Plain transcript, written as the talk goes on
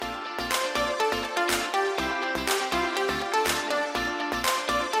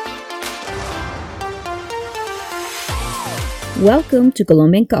Welcome to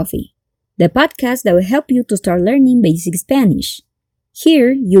Colombian Coffee, the podcast that will help you to start learning basic Spanish.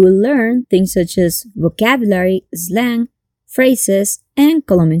 Here, you will learn things such as vocabulary, slang, phrases, and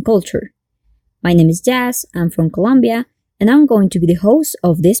Colombian culture. My name is Jazz, I'm from Colombia, and I'm going to be the host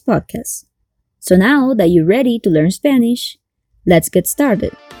of this podcast. So now that you're ready to learn Spanish, let's get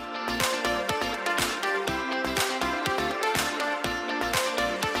started.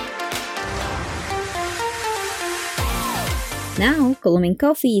 Now, Colombian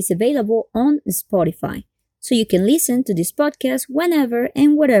Coffee is available on Spotify, so you can listen to this podcast whenever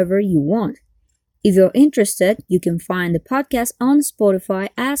and wherever you want. If you're interested, you can find the podcast on Spotify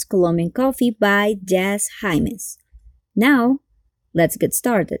as Colombian Coffee by Jazz Jaimes. Now, let's get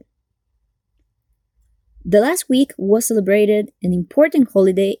started. The last week was celebrated an important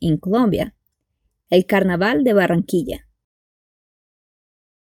holiday in Colombia, el Carnaval de Barranquilla.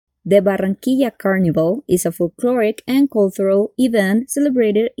 The Barranquilla Carnival is a folkloric and cultural event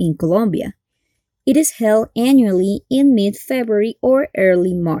celebrated in Colombia. It is held annually in mid-February or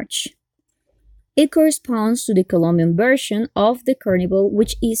early March. It corresponds to the Colombian version of the carnival,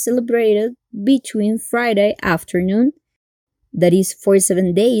 which is celebrated between Friday afternoon, that is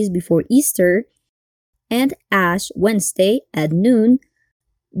 47 days before Easter, and Ash Wednesday at noon,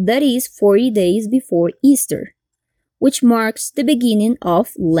 that is 40 days before Easter, which marks the beginning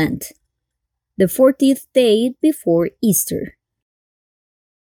of Lent, the 40th day before Easter.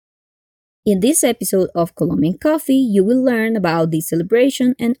 In this episode of Colombian Coffee, you will learn about this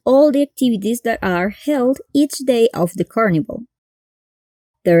celebration and all the activities that are held each day of the carnival.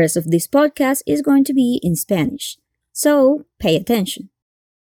 The rest of this podcast is going to be in Spanish, so pay attention.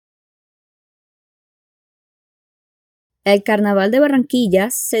 El Carnaval de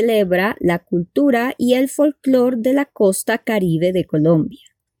Barranquilla celebra la cultura y el folclore de la costa caribe de Colombia,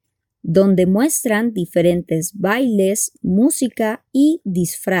 donde muestran diferentes bailes, música y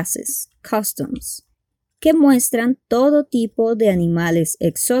disfraces, costumes, que muestran todo tipo de animales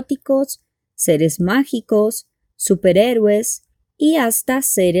exóticos, seres mágicos, superhéroes y hasta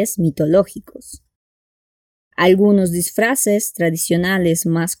seres mitológicos. Algunos disfraces tradicionales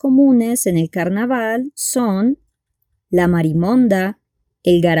más comunes en el carnaval son la marimonda,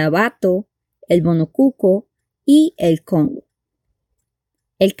 el garabato, el bonocuco y el congo.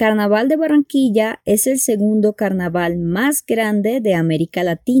 El Carnaval de Barranquilla es el segundo carnaval más grande de América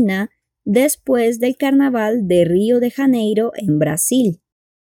Latina después del Carnaval de Río de Janeiro en Brasil.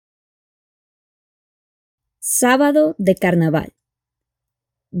 Sábado de Carnaval.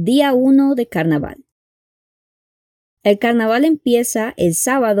 Día 1 de Carnaval. El carnaval empieza el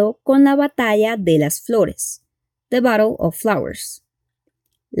sábado con la Batalla de las Flores, The Battle of Flowers.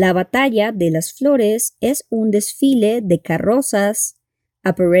 La Batalla de las Flores es un desfile de carrozas,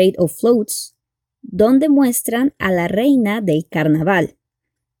 a parade of floats, donde muestran a la reina del carnaval,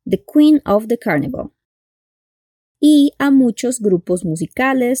 the Queen of the Carnival, y a muchos grupos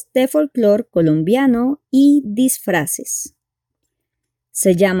musicales de folclore colombiano y disfraces.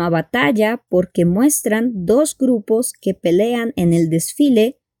 Se llama batalla porque muestran dos grupos que pelean en el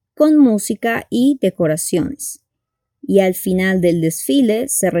desfile con música y decoraciones. Y al final del desfile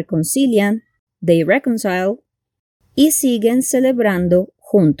se reconcilian, they reconcile, y siguen celebrando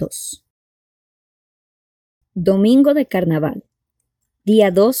juntos. Domingo de Carnaval. Día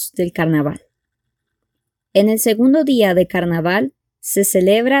 2 del Carnaval. En el segundo día de Carnaval se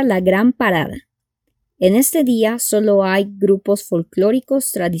celebra la Gran Parada. En este día solo hay grupos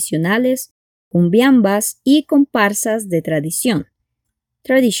folclóricos tradicionales, cumbiambas y comparsas de tradición,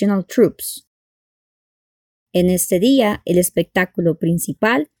 traditional troupes. En este día, el espectáculo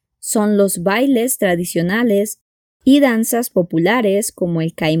principal son los bailes tradicionales y danzas populares como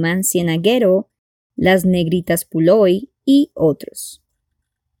el caimán cienaguero, las negritas puloy y otros.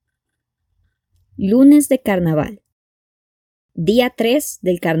 Lunes de Carnaval. Día 3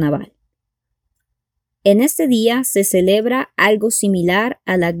 del Carnaval. En este día se celebra algo similar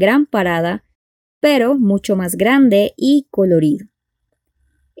a la Gran Parada, pero mucho más grande y colorido.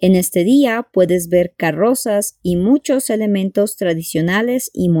 En este día puedes ver carrozas y muchos elementos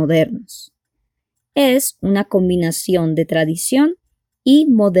tradicionales y modernos. Es una combinación de tradición y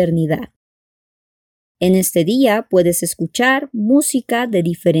modernidad. En este día puedes escuchar música de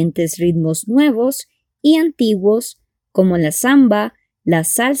diferentes ritmos nuevos y antiguos como la samba, la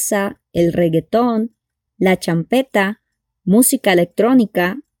salsa, el reggaetón, la champeta, música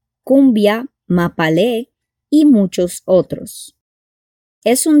electrónica, cumbia, mapalé y muchos otros.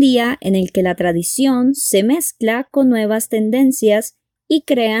 Es un día en el que la tradición se mezcla con nuevas tendencias y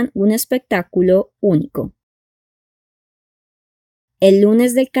crean un espectáculo único. El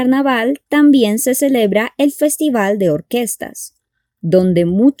lunes del carnaval también se celebra el Festival de Orquestas, donde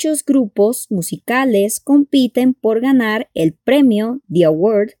muchos grupos musicales compiten por ganar el premio The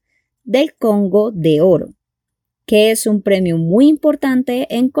Award del Congo de Oro, que es un premio muy importante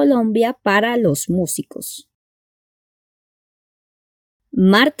en Colombia para los músicos.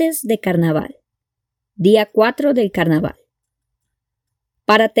 Martes de Carnaval, día 4 del Carnaval.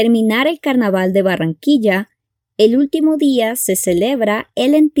 Para terminar el Carnaval de Barranquilla, el último día se celebra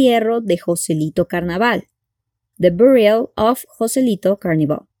el entierro de Joselito Carnaval, The Burial of Joselito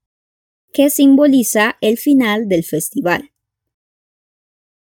Carnival, que simboliza el final del festival.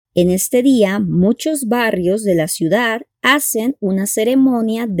 En este día, muchos barrios de la ciudad hacen una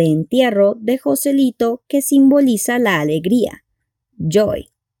ceremonia de entierro de Joselito que simboliza la alegría, joy.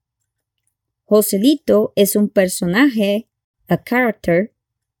 Joselito es un personaje, a character,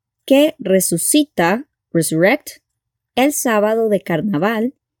 que resucita, resurrect, el sábado de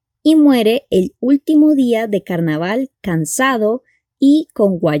carnaval y muere el último día de carnaval cansado y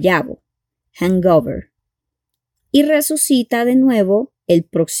con guayabo, hangover, y resucita de nuevo el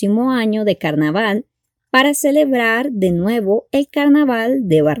próximo año de carnaval para celebrar de nuevo el carnaval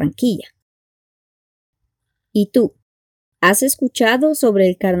de Barranquilla. ¿Y tú? ¿Has escuchado sobre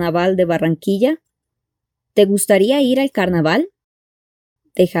el carnaval de Barranquilla? ¿Te gustaría ir al carnaval?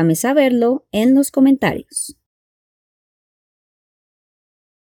 Déjame saberlo en los comentarios.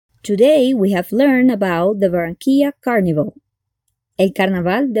 Today we have learned about the Barranquilla Carnival, el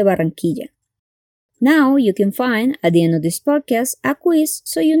Carnaval de Barranquilla. Now you can find at the end of this podcast a quiz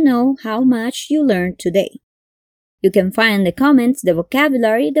so you know how much you learned today. You can find in the comments the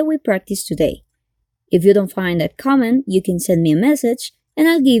vocabulary that we practiced today. If you don't find that comment, you can send me a message and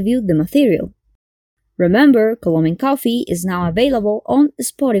I'll give you the material. Remember, Colombian Coffee is now available on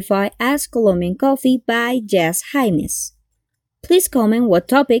Spotify as Colombian Coffee by Jazz Jaimes. Please comment what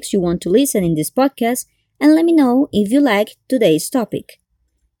topics you want to listen in this podcast and let me know if you like today's topic.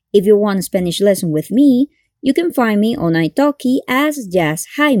 If you want a Spanish lesson with me, you can find me on italki as Jazz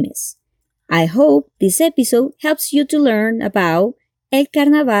Jaimes. I hope this episode helps you to learn about el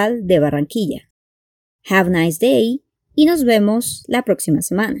Carnaval de Barranquilla. Have a nice day y nos vemos la próxima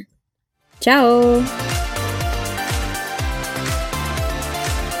semana. ¡Chao!